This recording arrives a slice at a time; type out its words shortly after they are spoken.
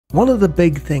One of the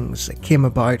big things that came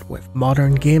about with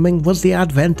modern gaming was the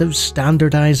advent of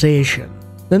standardization.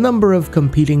 The number of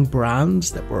competing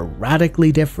brands that were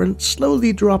radically different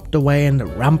slowly dropped away in the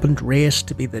rampant race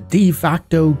to be the de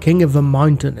facto king of the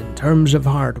mountain in terms of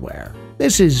hardware.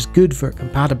 This is good for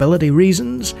compatibility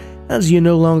reasons, as you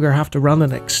no longer have to run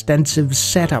an extensive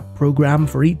setup program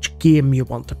for each game you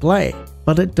want to play,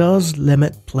 but it does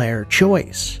limit player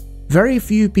choice. Very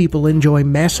few people enjoy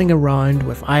messing around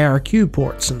with IRQ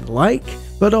ports and the like,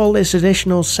 but all this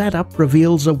additional setup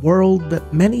reveals a world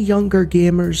that many younger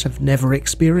gamers have never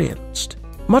experienced.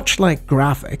 Much like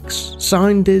graphics,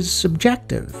 sound is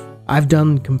subjective. I've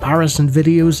done comparison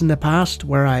videos in the past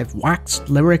where I've waxed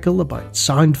lyrical about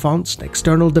sound fonts and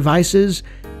external devices,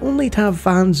 only to have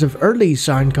fans of early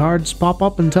sound cards pop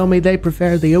up and tell me they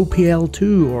prefer the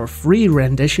OPL2 or free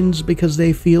renditions because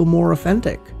they feel more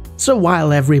authentic. So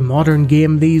while every modern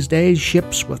game these days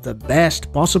ships with the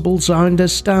best possible sound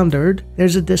as standard,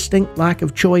 there's a distinct lack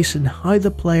of choice in how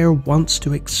the player wants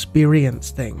to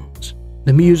experience things.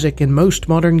 The music in most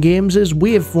modern games is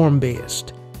waveform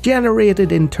based,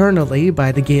 generated internally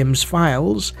by the game's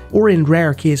files, or in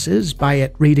rare cases by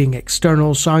it reading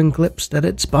external sound clips that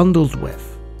it's bundled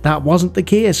with. That wasn't the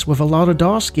case with a lot of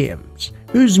DOS games,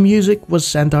 whose music was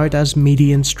sent out as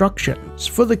MIDI instructions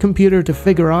for the computer to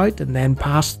figure out and then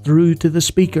pass through to the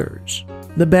speakers.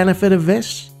 The benefit of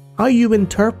this? How you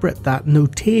interpret that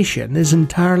notation is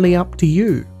entirely up to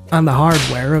you, and the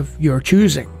hardware of your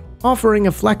choosing, offering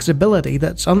a flexibility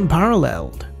that's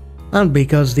unparalleled. And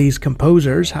because these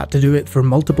composers had to do it for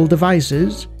multiple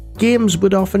devices, games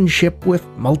would often ship with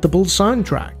multiple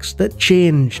soundtracks that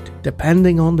changed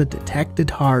depending on the detected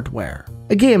hardware.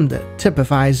 A game that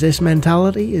typifies this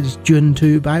mentality is Dune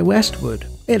 2 by Westwood.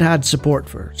 It had support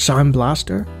for Sound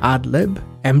Blaster, AdLib,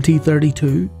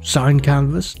 MT32, Sound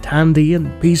Canvas, Tandy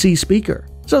and PC Speaker,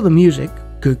 so the music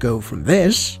could go from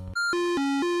this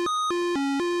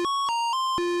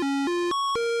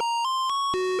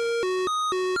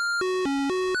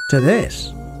to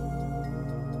this.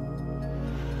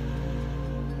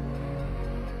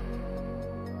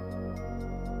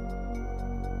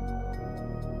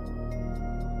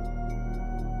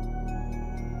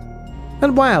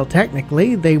 And while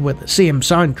technically they were the same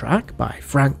soundtrack by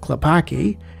Frank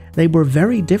Klepacki, they were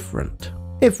very different.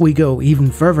 If we go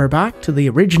even further back to the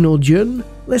original Dune,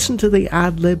 listen to the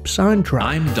AdLib soundtrack.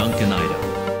 I'm Duncan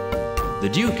Idaho. The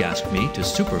Duke asked me to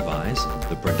supervise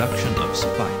the production of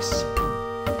spice.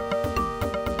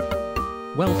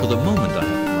 Well, for the moment I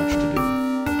haven't much to do.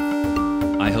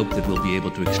 I hope that we'll be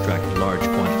able to extract large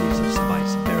quantities of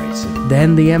spice very soon.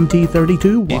 Then the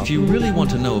MT32 one. If you really want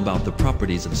to know about the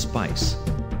properties of spice,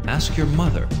 ask your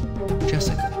mother,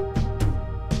 Jessica.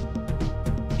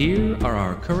 Here are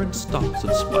our current stocks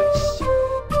of spice.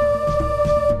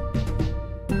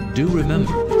 Do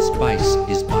remember that spice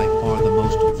is by far the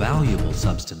most valuable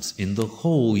substance in the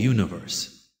whole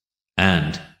universe,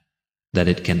 and that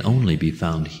it can only be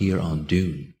found here on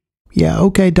Dune. Yeah,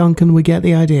 okay Duncan, we get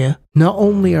the idea. Not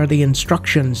only are the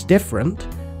instructions different,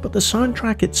 but the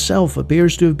soundtrack itself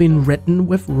appears to have been written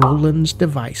with Roland's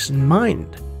device in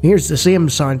mind. Here's the same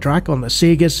soundtrack on the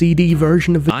Sega CD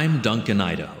version of I'm Duncan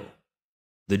Idaho.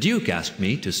 The Duke asked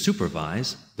me to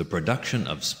supervise the production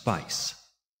of spice.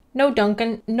 No,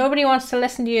 Duncan, nobody wants to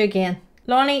listen to you again.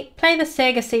 Lawnie, play the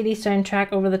Sega CD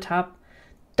soundtrack over the top.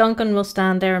 Duncan will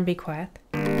stand there and be quiet.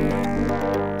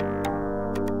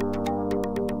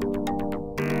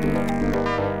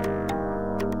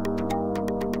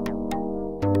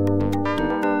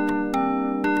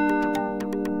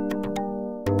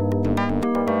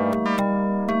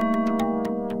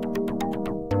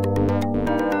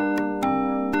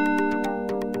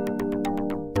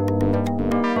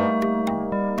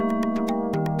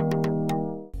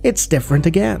 It's different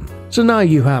again. So now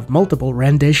you have multiple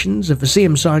renditions of the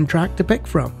same soundtrack to pick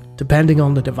from, depending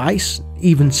on the device,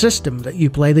 even system that you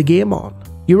play the game on.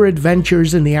 Your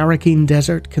adventures in the Arakeen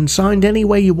Desert can sound any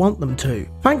way you want them to,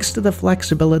 thanks to the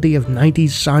flexibility of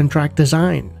 90s soundtrack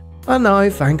design. And now,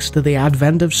 thanks to the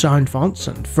advent of sound fonts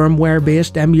and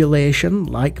firmware-based emulation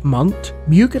like Munt,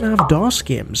 you can have DOS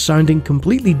games sounding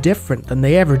completely different than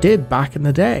they ever did back in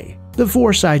the day. The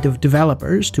foresight of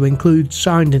developers to include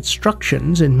sound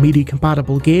instructions in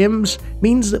MIDI-compatible games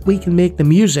means that we can make the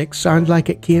music sound like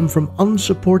it came from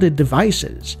unsupported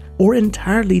devices or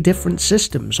entirely different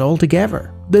systems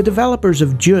altogether. The developers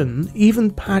of Dune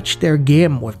even patched their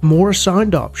game with more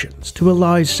sound options to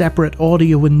allow separate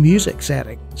audio and music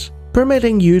settings,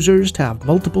 permitting users to have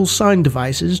multiple sound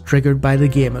devices triggered by the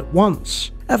game at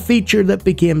once, a feature that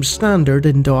became standard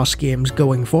in DOS games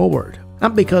going forward.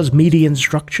 and because MIDI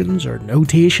instructions are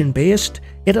notation based,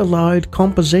 it allowed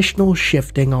compositional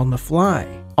shifting on the fly,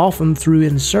 often through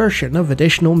insertion of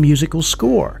additional musical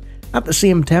score, at the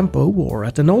same tempo or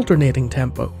at an alternating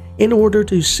tempo, in order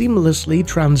to seamlessly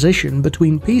transition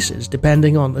between pieces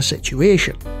depending on the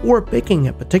situation, or picking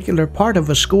a particular part of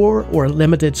a score or a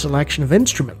limited selection of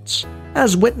instruments,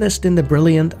 as witnessed in the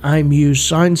brilliant iMuse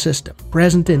sound system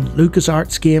present in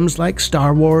LucasArts games like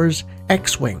Star Wars,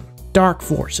 X-Wing, Dark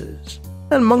Forces,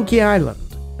 and Monkey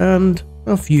Island, and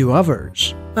a few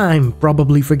others. I'm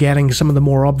probably forgetting some of the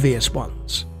more obvious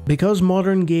ones. Because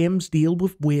modern games deal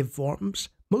with waveforms,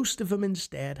 most of them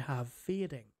instead have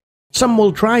fading. Some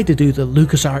will try to do the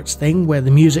LucasArts thing where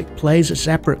the music plays a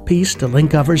separate piece to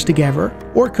link others together,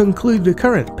 or conclude the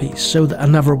current piece so that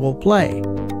another will play.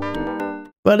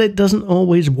 But it doesn't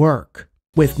always work.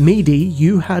 With MIDI,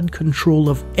 you had control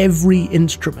of every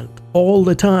instrument, all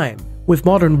the time. With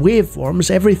modern waveforms,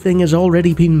 everything has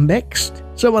already been mixed,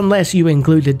 so unless you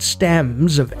included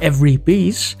stems of every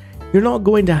piece, you're not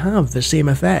going to have the same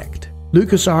effect.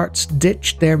 LucasArts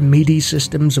ditched their MIDI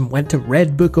systems and went to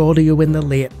Red Book audio in the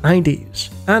late 90s,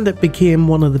 and it became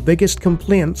one of the biggest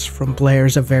complaints from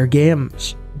players of their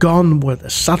games. Gone were the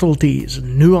subtleties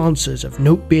and nuances of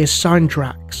note-based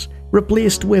soundtracks,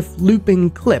 replaced with looping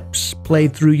clips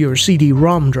played through your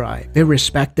CD-ROM drive,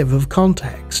 irrespective of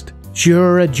context.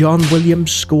 Sure, a John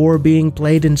Williams score being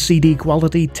played in CD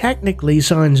quality technically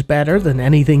sounds better than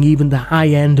anything even the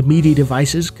high-end MIDI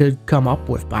devices could come up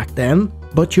with back then,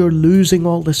 but you're losing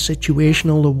all the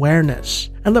situational awareness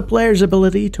and the player's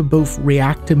ability to both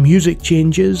react to music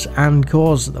changes and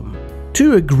cause them.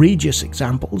 Two egregious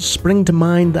examples spring to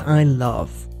mind that I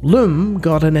love. Loom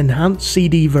got an enhanced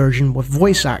CD version with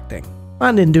voice acting,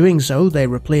 and in doing so they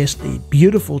replaced the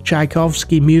beautiful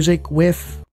Tchaikovsky music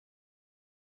with...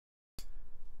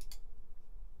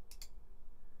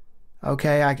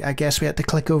 Okay, I guess we had to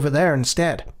click over there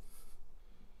instead.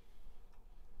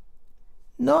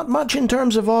 Not much in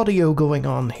terms of audio going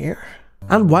on here.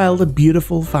 And while the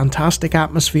beautiful, fantastic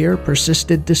atmosphere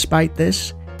persisted despite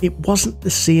this, it wasn't the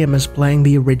same as playing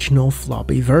the original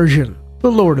floppy version.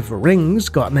 The Lord of the Rings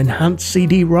got an enhanced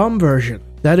CD-ROM version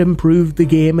that improved the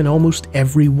game in almost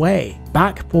every way,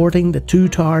 backporting the Two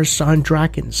Towers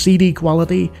soundtrack in CD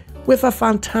quality with a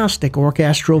fantastic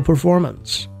orchestral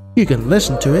performance. You can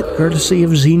listen to it courtesy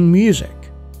of VIII Music.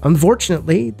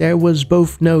 Unfortunately, there was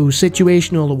both no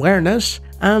situational awareness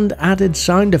and added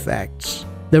sound effects.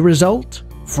 The result?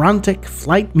 Frantic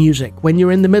flight music when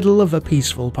you're in the middle of a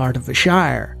peaceful part of the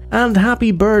Shire, and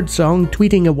happy birdsong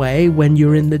tweeting away when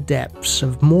you're in the depths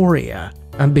of Moria.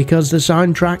 And because the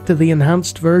soundtrack to the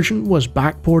enhanced version was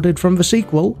backported from the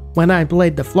sequel, when I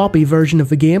played the floppy version of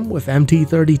the game with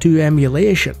MT32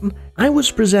 emulation, I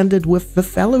was presented with the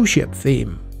Fellowship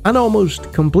theme, an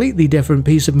almost completely different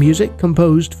piece of music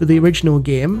composed for the original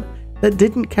game that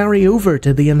didn't carry over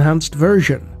to the enhanced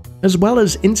version, as well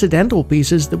as incidental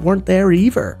pieces that weren't there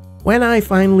either. When I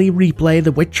finally replay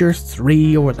The Witcher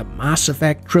 3 or the Mass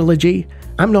Effect trilogy,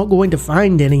 I'm not going to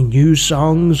find any new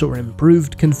songs or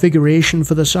improved configuration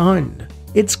for the sound.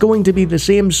 It's going to be the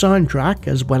same soundtrack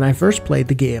as when I first played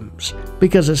the games,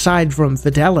 because aside from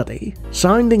fidelity,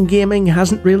 sound in gaming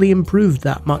hasn't really improved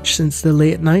that much since the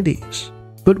late 90s.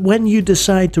 But when you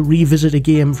decide to revisit a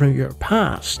game from your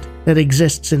past that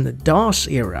exists in the DOS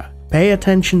era, pay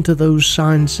attention to those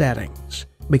sound settings,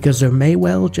 because there may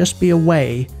well just be a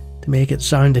way to make it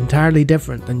sound entirely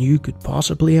different than you could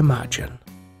possibly imagine.